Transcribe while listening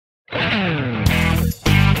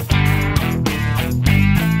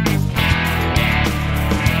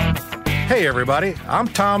Hey everybody, I'm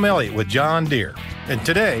Tom Elliott with John Deere, and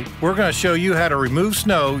today we're going to show you how to remove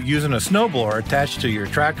snow using a snowblower attached to your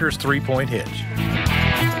tractor's 3-point hitch.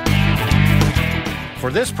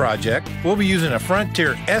 For this project, we'll be using a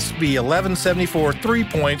Frontier SB1174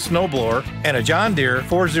 3-point snowblower and a John Deere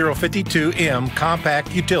 4052M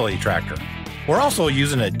compact utility tractor. We're also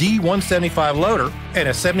using a D175 loader and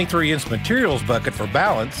a 73-inch materials bucket for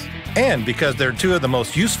balance, and because they're two of the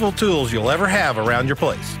most useful tools you'll ever have around your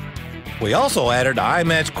place. We also added an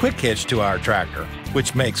iMatch quick hitch to our tractor,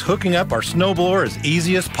 which makes hooking up our snowblower as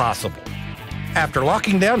easy as possible. After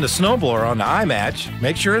locking down the snowblower on the iMatch,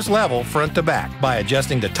 make sure it's level front to back by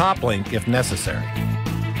adjusting the top link if necessary.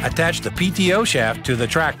 Attach the PTO shaft to the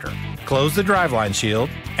tractor, close the driveline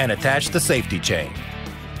shield, and attach the safety chain.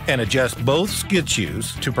 And adjust both skid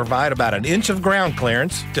shoes to provide about an inch of ground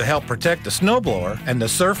clearance to help protect the snowblower and the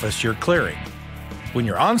surface you're clearing. When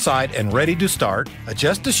you're on site and ready to start,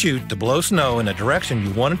 adjust the chute to blow snow in the direction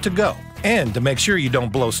you want it to go, and to make sure you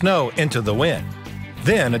don't blow snow into the wind.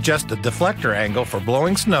 Then adjust the deflector angle for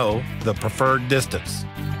blowing snow the preferred distance.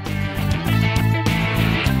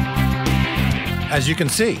 As you can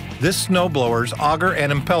see, this snowblower's auger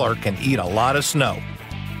and impeller can eat a lot of snow.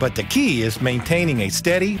 But the key is maintaining a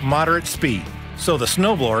steady, moderate speed, so the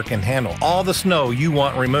snowblower can handle all the snow you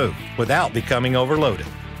want removed without becoming overloaded.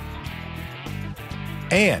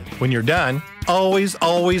 And when you're done, always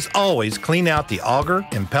clean out the auger,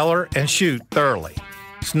 impeller, and chute thoroughly.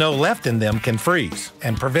 Snow left in them can freeze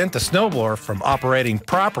and prevent the snowblower from operating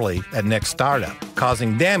properly at next startup,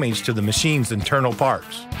 causing damage to the machine's internal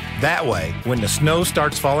parts. That way, when the snow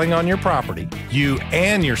starts falling on your property, you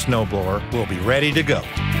and your snowblower will be ready to go.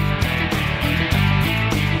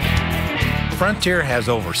 Frontier has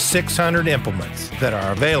over 600 implements that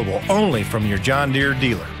are available only from your John Deere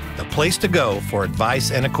dealer, the place to go for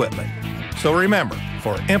advice and equipment. So remember,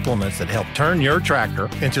 for implements that help turn your tractor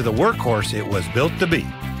into the workhorse it was built to be,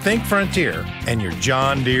 think Frontier and your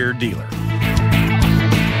John Deere dealer.